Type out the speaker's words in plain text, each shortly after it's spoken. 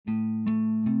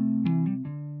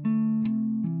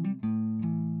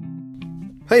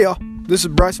Hey y'all, this is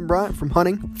Bryson Bryant from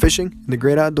Hunting, Fishing, and the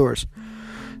Great Outdoors.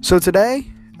 So today,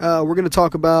 we're going to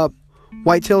talk about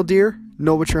whitetail deer,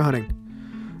 know what you're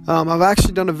hunting. I've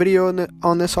actually done a video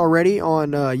on this already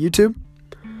on YouTube,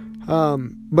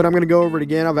 but I'm going to go over it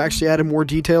again. I've actually added more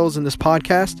details in this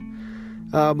podcast.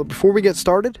 But before we get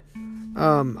started,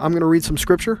 I'm going to read some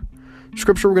scripture.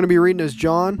 Scripture we're going to be reading is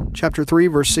John chapter 3,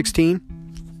 verse 16.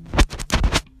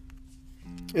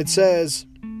 It says,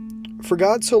 "For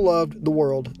God so loved the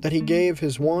world that he gave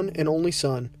his one and only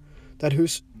Son, that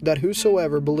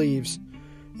whosoever believes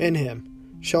in him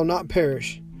shall not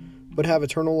perish, but have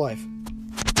eternal life."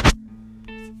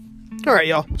 All right,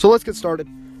 y'all. So let's get started.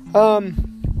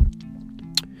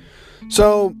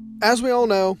 So as we all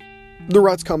know, the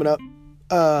rut's coming up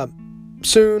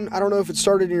soon. I don't know if it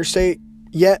started in your state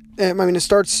yet. I mean, it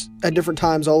starts at different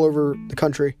times all over the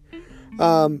country.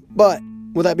 But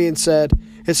with that being said,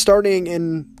 it's starting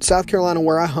in South Carolina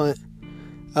where I hunt,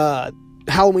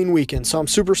 Halloween weekend. So I'm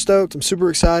super stoked. I'm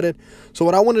super excited. So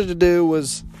what I wanted to do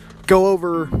was go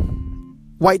over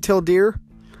whitetail deer.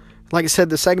 Like I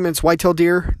said, the segment's whitetail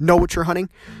deer, know what you're hunting.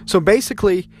 So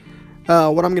basically,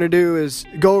 what I'm going to do is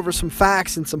go over some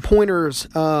facts and some pointers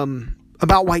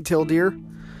about whitetail deer.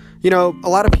 You know, a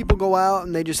lot of people go out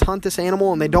and they just hunt this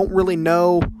animal and they don't really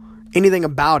know anything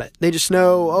about it. They just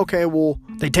know, okay, well,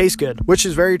 they taste good, which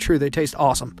is very true. They taste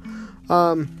awesome.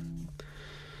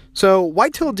 So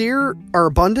whitetail deer are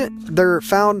abundant. They're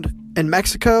found in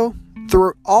Mexico,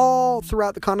 all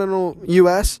throughout the continental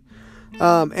U.S.,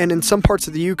 and in some parts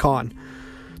of the Yukon.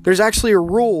 There's actually a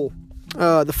rule.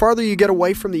 The farther you get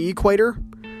away from the equator,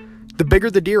 the bigger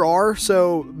the deer are.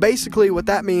 So basically what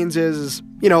that means is,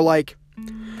 you know, like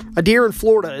a deer in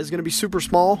Florida is going to be super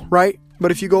small, right? But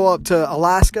if you go up to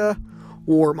Alaska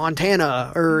or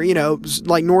Montana or, you know,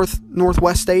 like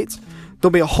northwest states, they'll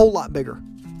be a whole lot bigger.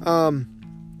 And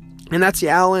that's the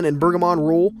Allen and Bergamon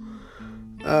rule.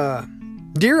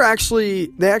 Deer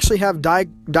they actually have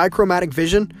dichromatic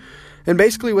vision. And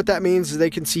basically what that means is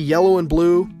they can see yellow and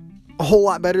blue a whole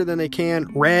lot better than they can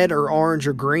red or orange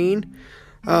or green.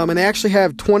 And they actually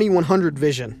have 2100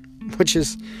 vision, which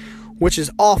is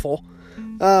awful.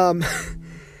 I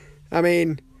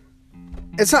mean,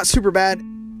 it's not super bad.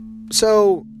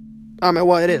 So,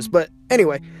 well, it is, but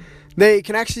anyway, they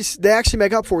actually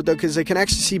make up for it though, because they can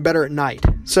actually see better at night.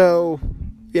 So,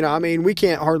 you know, I mean, we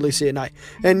can't hardly see at night.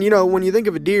 And, you know, when you think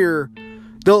of a deer,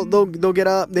 they'll get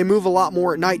up, they move a lot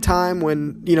more at nighttime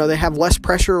when, you know, they have less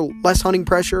pressure, less hunting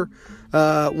pressure,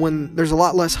 when there's a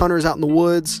lot less hunters out in the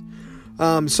woods.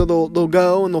 So they'll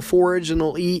go and they'll forage and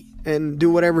they'll eat and do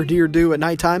whatever deer do at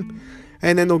nighttime.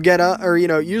 And then they'll get up, or, you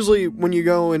know, usually when you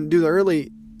go and do the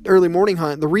early morning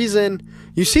hunt, the reason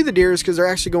you see the deer is because they're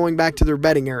actually going back to their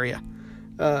bedding area,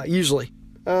 usually.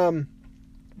 And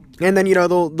then, you know,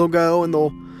 they'll go and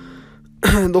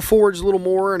they'll forage a little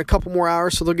more in a couple more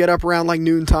hours. So they'll get up around like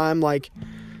noontime, like,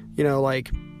 you know, like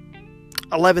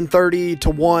 11:30 to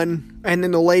 1, and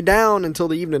then they'll lay down until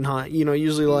the evening hunt, you know,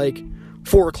 usually like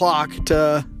 4 o'clock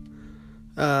to,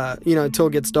 you know, until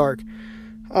it gets dark.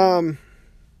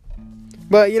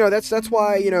 But, you know, that's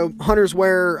why, you know, hunters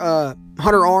wear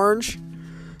hunter orange.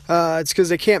 It's because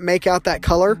they can't make out that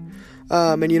color.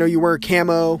 And, you know, you wear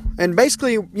camo. And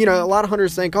basically, you know, a lot of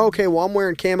hunters think, oh, okay, well, I'm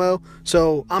wearing camo,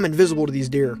 so I'm invisible to these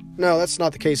deer. No, that's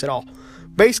not the case at all.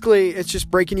 Basically, it's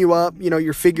just breaking you up, you know,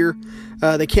 your figure.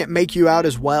 They can't make you out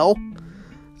as well.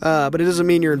 But it doesn't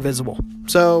mean you're invisible.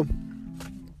 So,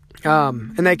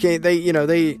 and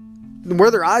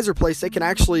where their eyes are placed, they can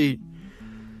actually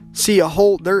see a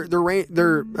whole their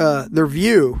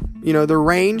view, you know, their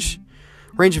range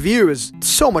of view is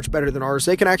so much better than ours.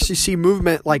 They can actually see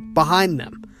movement like behind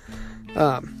them,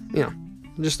 you know,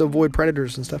 just to avoid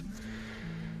predators and stuff.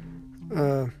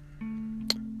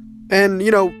 And,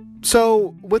 you know,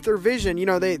 so with their vision, you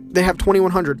know, they have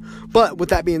 2100. But with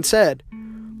that being said,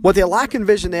 what they lack in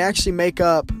vision, they actually make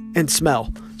up in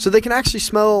smell. So they can actually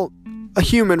smell a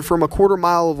human from a quarter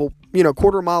mile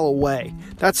away.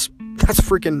 That's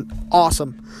freaking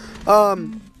awesome.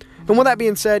 And with that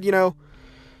being said, you know,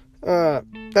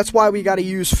 that's why we got to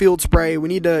use field spray. We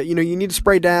need to, you know, you need to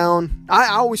spray down. I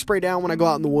always spray down when I go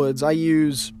out in the woods. I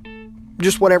use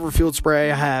just whatever field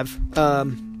spray I have.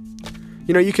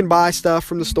 You know, you can buy stuff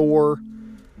from the store.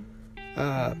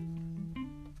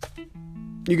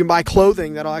 You can buy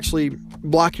clothing that'll actually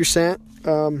block your scent.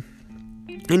 And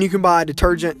you can buy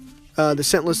detergent, the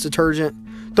scentless detergent.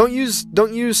 Don't use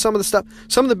some of the stuff,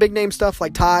 some of the big name stuff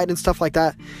like Tide and stuff like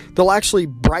that. They'll actually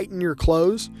brighten your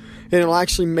clothes and it'll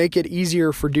actually make it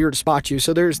easier for deer to spot you.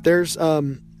 So there's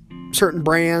certain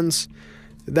brands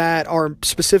that are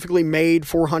specifically made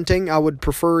for hunting. I would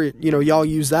prefer, y'all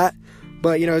use that.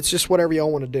 But, you know, it's just whatever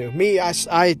y'all want to do. Me, I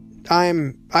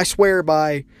swear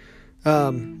by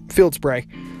field spray.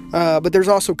 But there's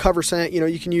also cover scent. You know,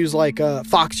 you can use like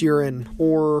fox urine,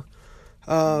 or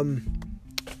I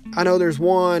know there's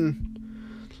one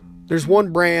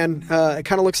brand. It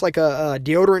kind of looks like a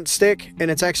deodorant stick, and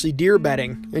it's actually deer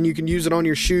bedding, and you can use it on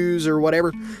your shoes or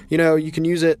whatever. You know, you can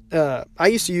use it. I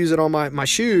used to use it on my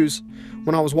shoes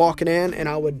when I was walking in, and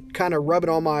I would kind of rub it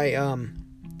on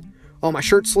my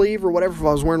shirt sleeve or whatever if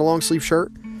I was wearing a long sleeve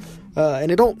shirt.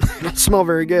 And it don't smell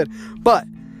very good, but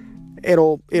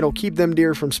it'll keep them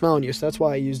deer from smelling you. So that's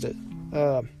why I used it.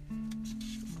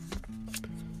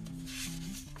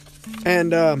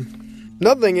 And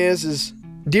another thing is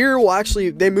deer will actually,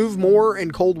 they move more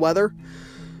in cold weather.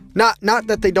 Not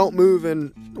that they don't move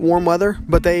in warm weather,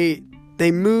 but they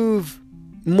move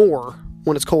more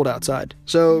when it's cold outside.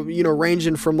 So, you know,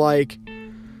 ranging from like,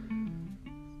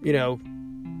 you know,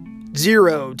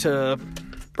 0 to,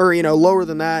 or, you know, lower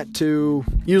than that to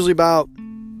usually about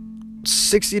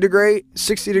 60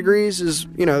 degrees is,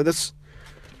 you know,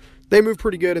 they move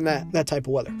pretty good in that type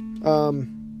of weather.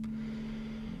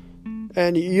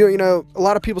 And you know, a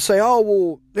lot of people say, oh,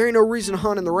 well, there ain't no reason to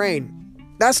hunt in the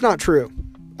rain. That's not true.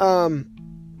 I've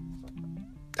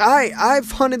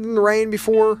hunted in the rain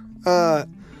before.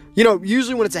 You know,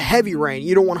 usually when it's a heavy rain,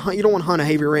 you don't want to hunt a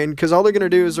heavy rain, because all they're going to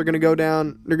do is they're going to go in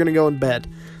bed.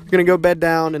 They're going to go bed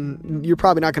down, and you're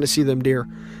probably not going to see them deer.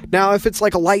 Now, if it's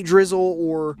like a light drizzle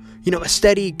or, you know, a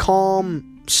steady,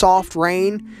 calm, soft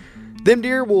rain, them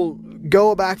deer will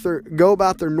go about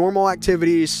their normal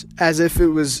activities as if it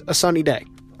was a sunny day.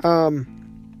 And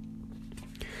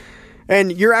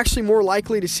you're actually more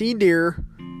likely to see deer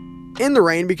in the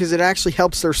rain because it actually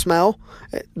helps their smell.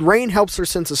 Rain helps their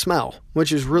sense of smell,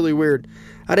 which is really weird.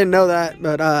 I didn't know that,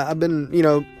 but I've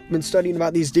been studying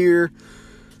about these deer.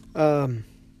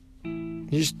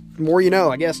 Just more you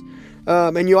know, I guess.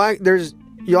 And you'll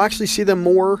actually see them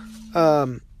more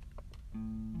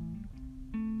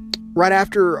right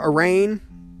after a rain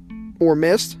or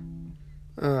mist.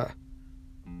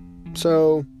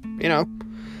 So, you know,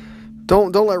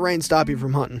 don't let rain stop you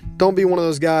from hunting. Don't be one of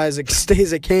those guys that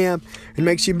stays at camp and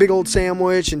makes you a big old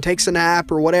sandwich and takes a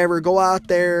nap or whatever. Go out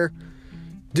there,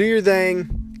 do your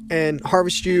thing, and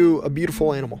harvest you a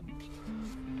beautiful animal.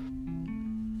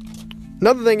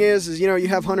 Another thing is, you know, you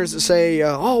have hunters that say,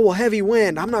 oh, well, heavy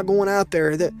wind, I'm not going out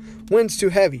there, the wind's too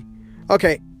heavy.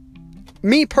 Okay,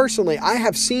 me personally, I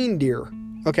have seen deer,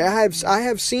 okay, I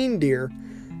have seen deer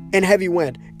in heavy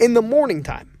wind in the morning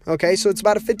time, okay, so it's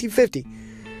about a 50-50.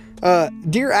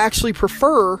 Deer actually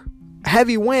prefer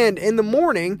heavy wind in the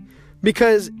morning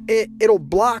because it'll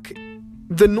block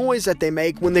the noise that they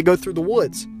make when they go through the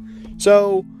woods.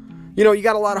 So, you know, you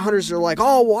got a lot of hunters that are like,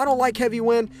 oh, well, I don't like heavy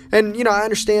wind. And, you know, I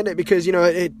understand it because, you know,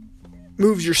 it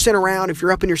moves your scent around if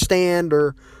you're up in your stand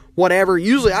or whatever.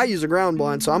 Usually I use a ground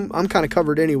blind, so I'm kind of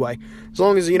covered anyway. As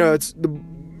long as, you know, it's the,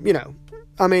 you know,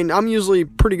 I mean, I'm usually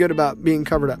pretty good about being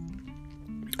covered up.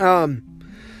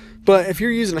 But if you're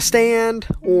using a stand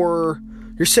or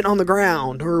you're sitting on the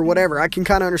ground or whatever, I can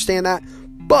kind of understand that.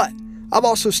 But I've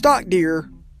also stalked deer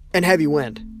in heavy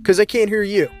wind because they can't hear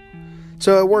you.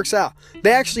 So it works out.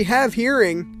 They actually have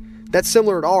hearing that's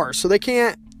similar to ours. So I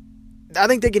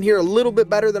think they can hear a little bit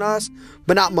better than us,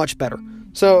 but not much better.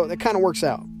 So it kind of works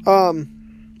out.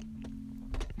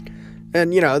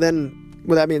 And, you know, then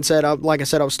with that being said, like I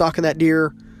said, I was stalking that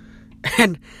deer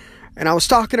and I was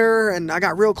stalking her and I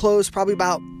got real close, probably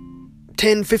about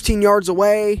 10, 15 yards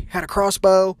away, had a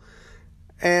crossbow,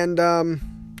 and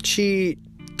she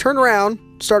turned around,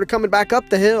 started coming back up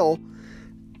the hill,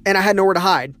 and I had nowhere to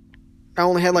hide. I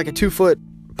only had like a 2-foot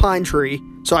pine tree,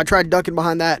 so I tried ducking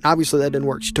behind that, and obviously that didn't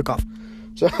work. She took off.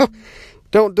 So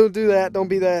don't do that. Don't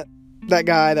be that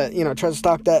guy that, you know, tries to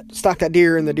stalk that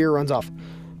deer and the deer runs off.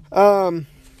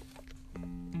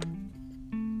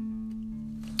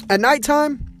 At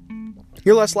nighttime,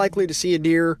 you're less likely to see a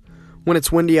deer when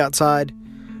it's windy outside,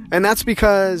 and that's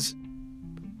because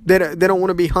they don't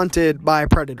want to be hunted by a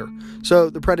predator.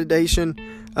 So the predation,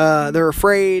 they're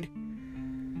afraid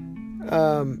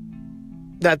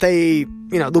that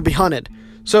they'll be hunted.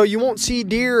 So you won't see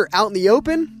deer out in the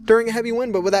open during a heavy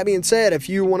wind. But with that being said, if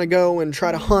you want to go and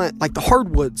try to hunt like the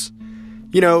hardwoods,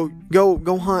 you know,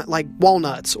 go hunt like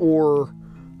walnuts or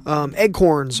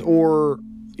acorns, or,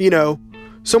 you know,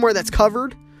 somewhere that's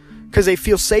covered, because they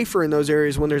feel safer in those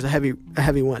areas when there's a heavy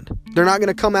wind. They're not going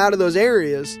to come out of those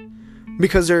areas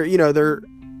because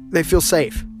they feel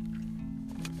safe.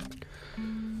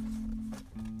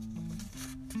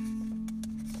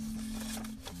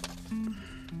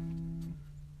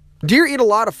 Deer eat a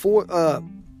lot of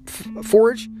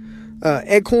forage.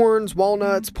 acorns,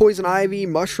 walnuts, poison ivy,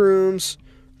 mushrooms,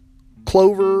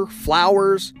 clover,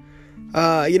 flowers,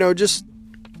 just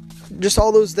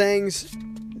all those things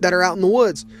that are out in the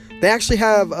woods. They actually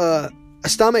have a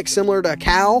stomach similar to a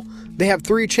cow. They have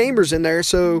 3 chambers in there,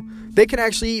 so they can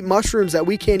actually eat mushrooms that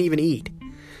we can't even eat.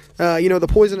 The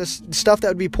poisonous stuff that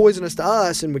would be poisonous to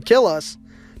us and would kill us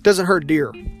doesn't hurt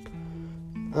deer.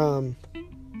 And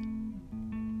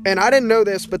I didn't know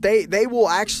this, but they will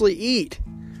actually eat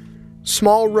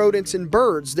small rodents and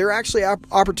birds. They're actually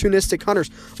opportunistic hunters.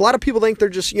 A lot of people think they're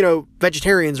just,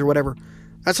 vegetarians or whatever.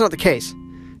 That's not the case.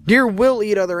 Deer will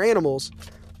eat other animals,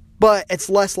 but it's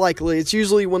less likely. It's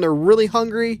usually when they're really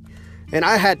hungry, and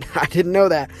I didn't know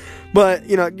that. But,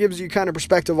 it gives you kind of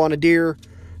perspective on a deer.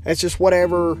 It's just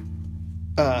whatever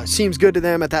seems good to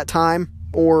them at that time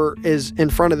or is in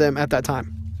front of them at that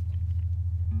time.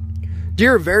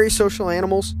 Deer are very social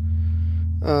animals.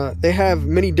 They have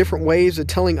many different ways of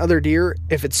telling other deer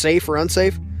if it's safe or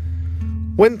unsafe.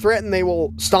 When threatened, they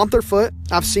will stomp their foot.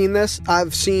 I've seen this.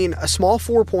 I've seen a small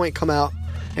 4-point come out,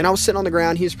 and I was sitting on the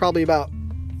ground. He's probably about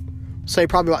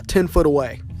 10 foot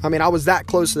away. I mean, I was that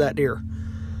close to that deer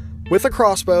with a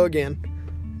crossbow again.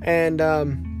 And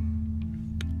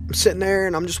I'm sitting there,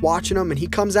 and I'm just watching him, and he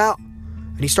comes out,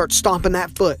 and he starts stomping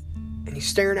that foot, and he's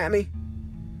staring at me.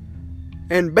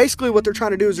 And basically what they're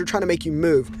trying to do is they're trying to make you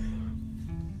move.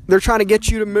 They're trying to get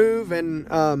you to move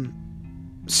and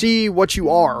see what you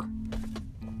are.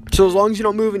 So as long as you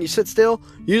don't move and you sit still,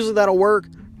 usually that'll work.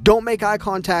 Don't make eye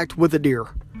contact with a deer.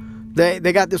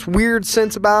 They got this weird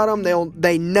sense about them.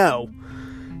 They know.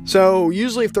 So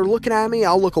usually if they're looking at me,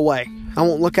 I'll look away. I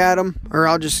won't look at them, or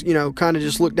I'll just, kind of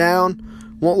just look down.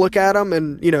 Won't look at them,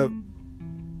 and,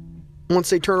 once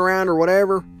they turn around or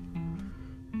whatever,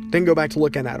 then go back to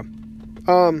looking at them.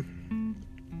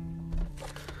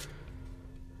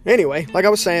 Anyway, like I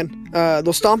was saying,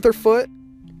 they'll stomp their foot,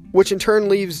 which in turn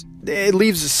leaves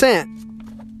a scent,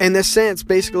 and this scent's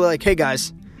basically like, hey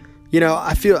guys,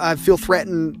 I feel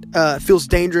threatened, it feels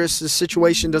dangerous, this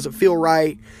situation doesn't feel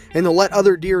right, and they'll let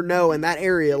other deer know in that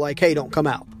area, like, hey, don't come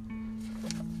out.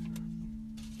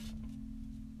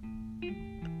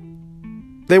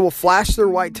 They will flash their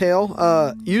white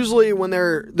tail, usually when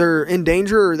they're in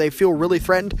danger or they feel really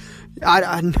threatened.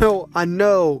 I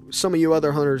know some of you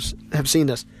other hunters have seen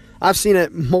this. I've seen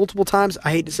it multiple times.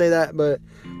 I hate to say that, but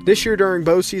this year during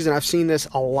bow season, I've seen this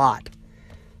a lot.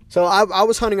 So I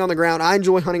was hunting on the ground. I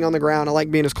enjoy hunting on the ground. I like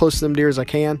being as close to them deer as I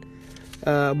can,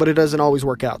 but it doesn't always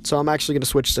work out. So I'm actually going to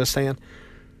switch to stand.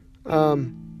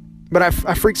 But I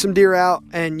freaked some deer out,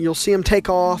 and you'll see them take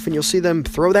off, and you'll see them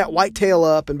throw that white tail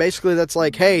up, and basically that's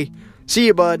like, hey, see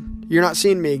you, bud. You're not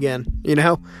seeing me again,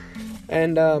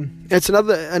 And it's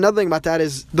another thing about that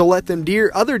is they'll let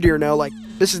other deer know, like,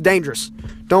 this is dangerous.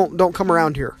 Don't come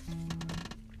around here.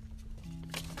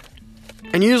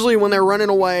 And usually when they're running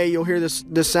away, you'll hear this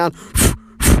sound.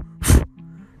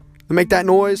 They make that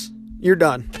noise, you're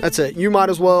done. That's it. You might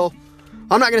as well.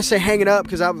 I'm not going to say hang it up,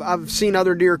 because I've seen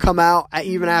other deer come out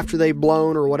even after they've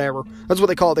blown or whatever. That's what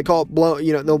they call it. They call it blow.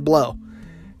 They'll blow.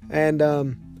 And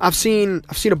I've seen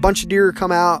a bunch of deer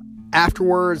come out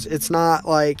afterwards. It's not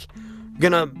like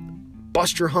gonna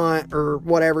bust your hunt or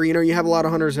whatever. You have a lot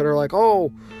of hunters that are like,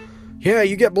 oh yeah,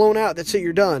 you get blown out, that's it,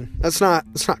 you're done. That's not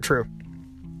true.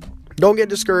 Don't get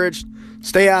discouraged.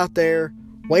 Stay out there,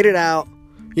 wait it out.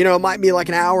 It might be like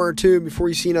an hour or two before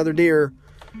you see another deer,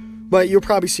 but you'll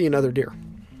probably see another deer.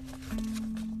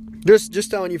 Just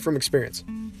telling you from experience.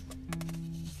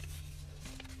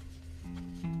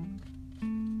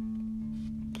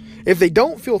 If they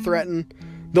don't feel threatened,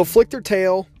 they'll flick their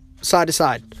tail side to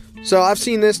side. So I've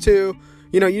seen this too.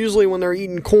 Usually when they're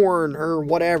eating corn or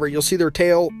whatever, you'll see their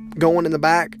tail going in the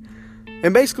back.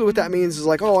 And basically what that means is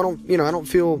like, oh, I don't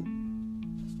feel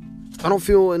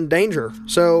in danger.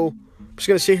 So I'm just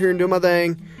going to sit here and do my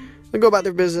thing. They'll go about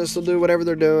their business. They'll do whatever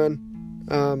they're doing.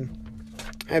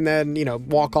 And then,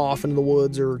 walk off into the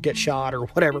woods or get shot or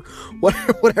whatever.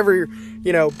 Whatever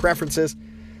your, preference is.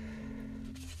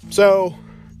 So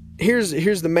here's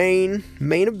the main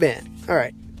event. All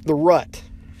right. The rut.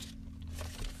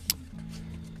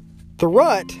 The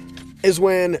rut is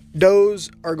when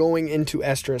does are going into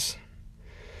estrus.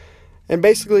 And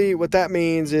basically what that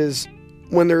means is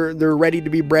when they're ready to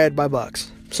be bred by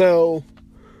bucks. So,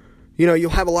 you'll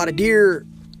have a lot of deer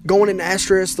going into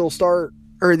estrus.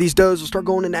 These does will start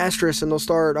going into estrus, and they'll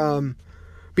start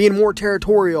being more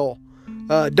territorial.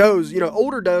 Does,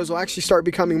 older does will actually start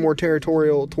becoming more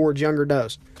territorial towards younger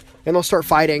does. And they'll start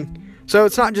fighting. So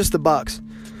it's not just the bucks.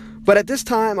 But at this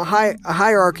time, a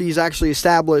hierarchy is actually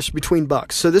established between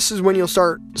bucks. So this is when you'll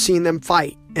start seeing them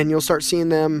fight, and you'll start seeing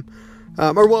them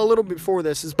A little bit before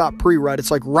this. It's about pre-rut.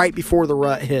 It's like right before the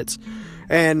rut hits.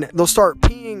 And they'll start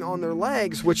peeing on their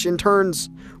legs, which in turn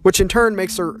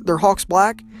makes their hocks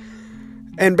black.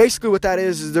 And basically what that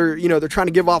is they're trying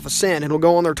to give off a scent. It'll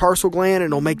go on their tarsal gland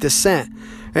and it'll make this scent.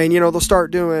 And, they'll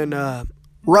start doing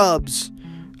rubs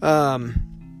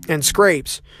and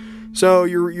scrapes. So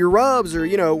your rubs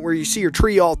are, where you see your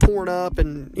tree all torn up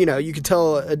and, you can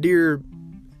tell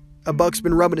a buck's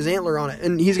been rubbing his antler on it.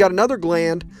 And he's got another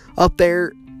gland up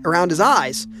there around his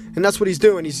eyes. And that's what he's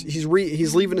doing. He's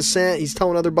leaving a scent. He's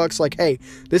telling other bucks like, hey,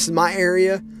 this is my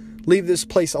area. Leave this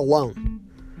place alone.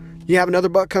 You have another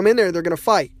buck come in there, they're going to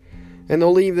fight. And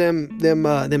they'll leave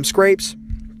them scrapes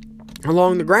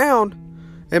along the ground.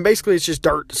 And basically it's just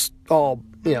dirt. It's all,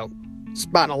 it's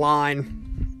about in a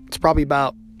line. It's probably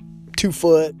about 2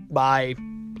 foot by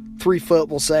 3 foot,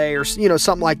 we'll say, or,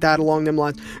 something like that along them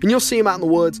lines. And you'll see them out in the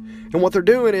woods. And what they're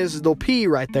doing is they'll pee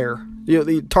right there.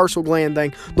 The tarsal gland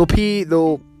thing. They'll pee,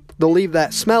 they'll leave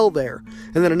that smell there.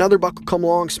 And then another buck will come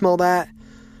along, smell that.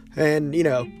 And,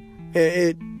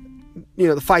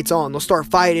 the fight's on. They'll start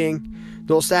fighting.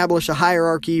 They'll establish a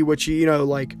hierarchy, which,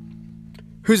 like,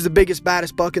 who's the biggest,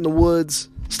 baddest buck in the woods,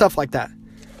 stuff like that.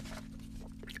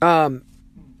 And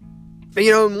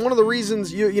one of the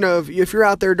reasons, if you're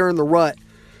out there during the rut,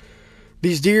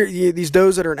 these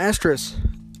does that are in estrus,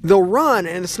 they'll run,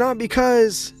 and it's not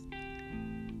because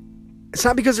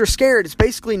they're scared. It's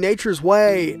basically nature's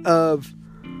way of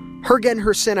her getting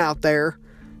her scent out there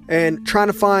and trying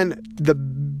to find the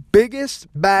biggest,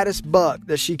 baddest buck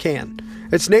that she can.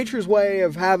 It's nature's way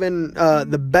of having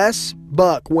the best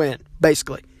buck win,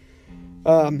 basically.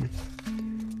 And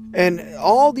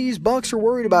all these bucks are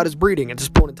worried about is breeding at this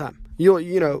point in time.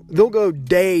 They'll go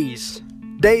days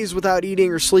without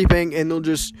eating or sleeping, and they'll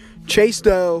just chase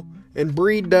doe and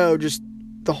breed doe just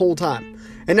the whole time.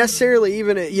 And necessarily,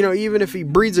 even if he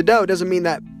breeds a doe, it doesn't mean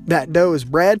that doe is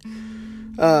bred.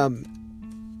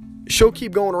 She'll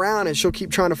keep going around and she'll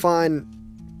keep trying to find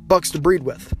bucks to breed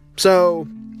with. So,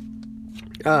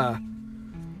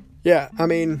 yeah, I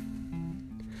mean,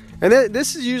 and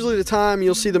this is usually the time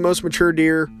you'll see the most mature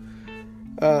deer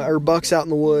or bucks out in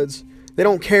the woods. They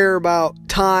don't care about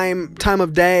time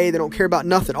of day. They don't care about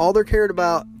nothing. All they're cared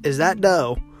about is that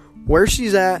doe, where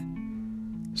she's at.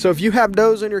 So if you have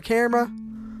does on your camera,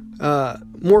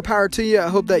 more power to you. I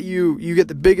hope that you get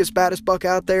the biggest, baddest buck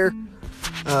out there,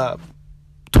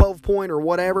 12 point or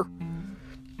whatever.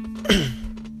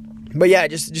 But yeah,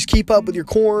 just keep up with your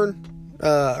corn,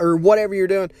 or whatever you're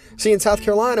doing. See, in South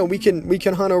Carolina, we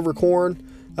can hunt over corn.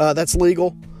 That's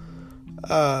legal.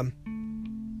 But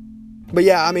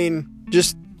yeah, I mean,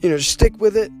 just stick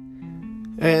with it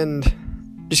and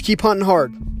just keep hunting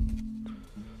hard.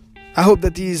 I hope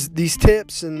that these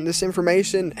tips and this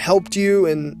information helped you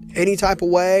in any type of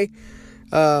way.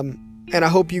 And I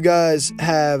hope you guys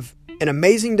have an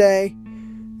amazing day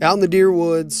out in the deer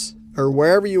woods or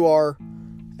wherever you are.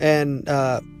 And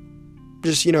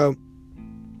just,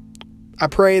 I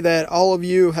pray that all of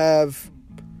you have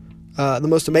the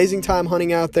most amazing time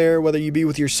hunting out there, whether you be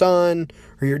with your son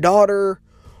or your daughter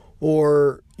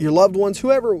or your loved ones,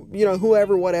 whoever,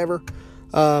 whatever.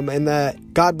 And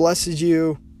that God blesses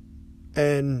you.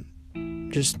 And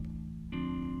just,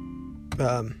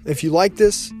 if you like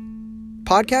this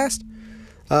podcast,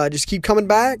 just keep coming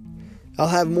back. I'll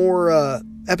have more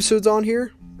episodes on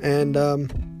here. And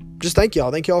just thank y'all.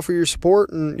 Thank y'all for your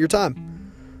support and your time.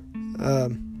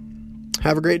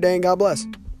 Have a great day and God bless.